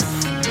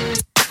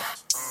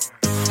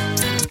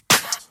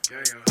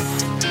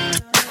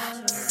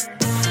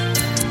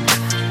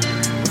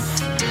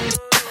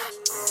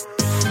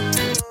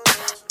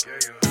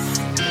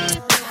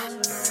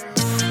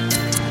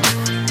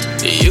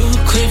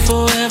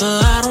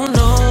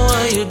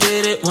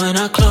it when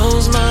I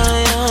close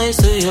my eyes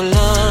to your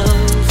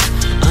love.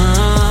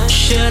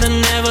 Should've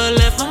never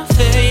left my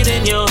fate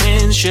in your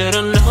hands.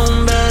 Should've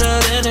known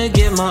better than to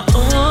give my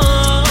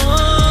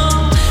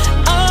all.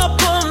 I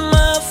put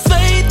my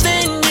faith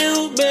in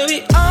you,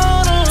 baby.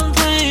 I don't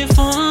pray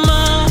for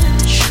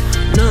much.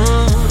 No,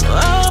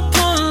 I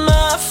put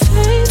my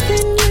faith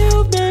in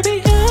you,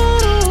 baby. I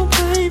don't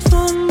pray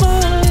for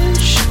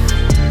much.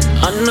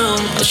 I know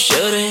I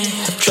shouldn't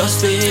have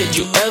trusted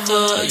you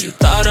ever. You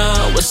thought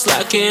I was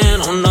slacking,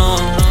 oh no.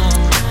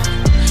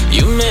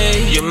 You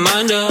made your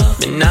mind up,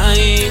 and I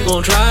ain't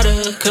gon' try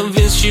to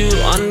convince you.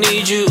 I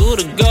need you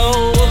to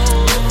go.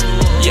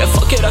 Yeah,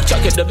 fuck it, I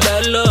chuck it to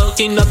bad luck.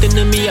 Ain't nothing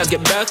to me, I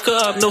get back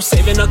up. No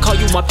saving, I call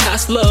you my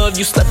past love.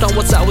 You slept on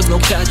what's ours, no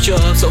catch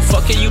up. So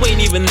fuck it, you ain't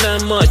even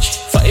that much.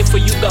 Fighting for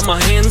you, got my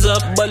hands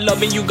up. But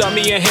loving you got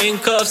me in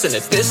handcuffs. And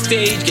at this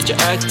stage, get your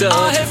act up.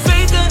 I had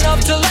faith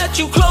enough to let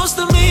you close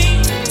to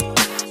me.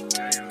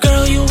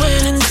 Girl, you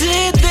went and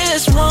did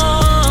this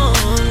wrong.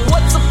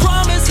 What's a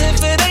promise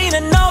if it ain't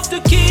enough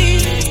to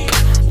keep?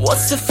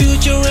 What's the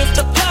future if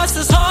the past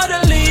is hard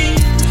to leave?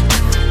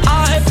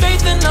 I had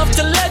faith enough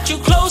to let you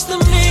close to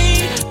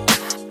me.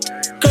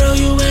 Girl,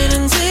 you went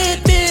and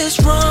did this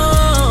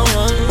wrong.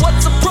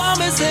 What's a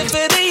promise if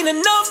it ain't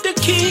enough to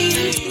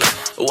keep?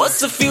 What's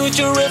the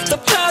future if the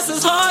past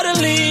is hard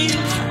to leave?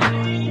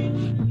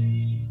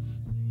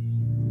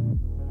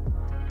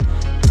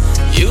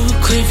 You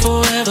clean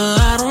forever,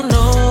 I don't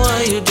know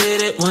why you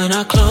did it when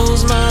I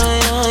close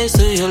my eyes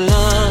to your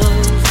love.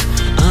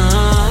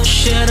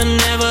 Should've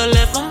never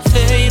left my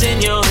fate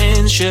in your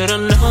hands.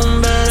 Should've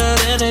known better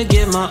than to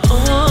give my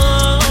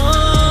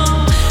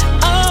all.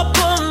 I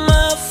put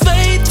my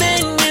faith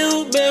in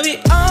you,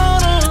 baby. I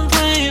don't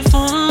pray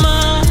for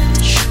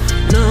much.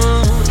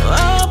 No,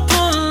 I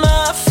put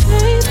my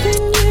faith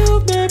in you,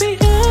 baby.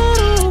 I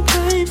don't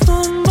pray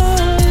for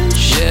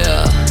much.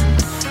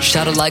 Yeah,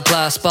 shattered like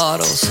glass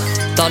bottles.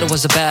 Thought it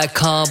was a bad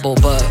combo,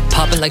 but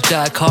popping like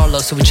Jack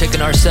Carlos. So we checking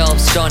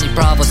ourselves, Johnny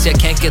Bravo. See, I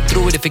can't get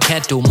through it if it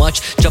can't do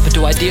much. Jump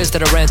into ideas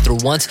that I ran through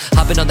once.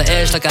 Hopping on the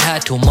edge like I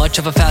had too much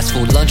of a fast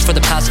food lunch for the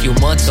past few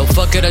months. So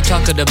fuck it, I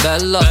chalk it to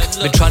bad luck.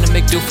 Been trying to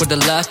make do for the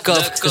lack of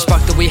the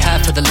spark that we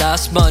had for the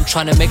last month.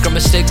 Trying to make our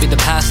mistake be the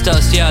past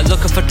us. Yeah,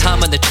 looking for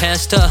time and the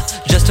chance to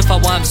justify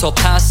why I'm so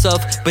passive.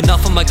 But not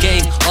for my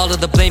game, all of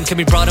the blame can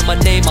be brought in my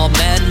name. I'll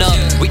man up,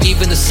 we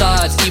even the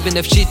sides. Even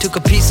if she took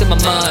a piece of my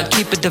mind,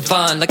 keep it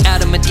divine like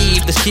Adam and Eve.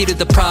 The key to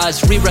the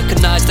prize,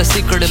 re-recognize the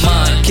secret in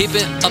mind. Keep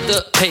it up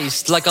the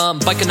pace, like I'm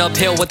biking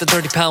uphill with a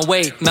 30-pound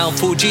weight. Mount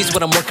Fuji's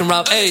what I'm working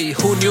around. Ayy,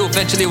 who knew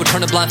eventually it would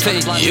turn a blind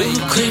fade? You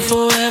clean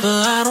forever,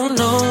 I don't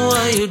know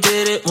why you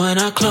did it when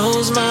I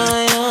close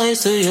my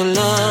eyes to your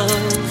love.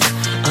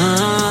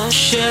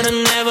 Should've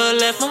never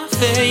left my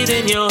fate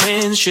in your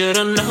hands.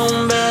 Should've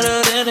known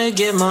better than to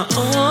give my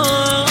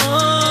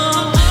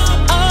all.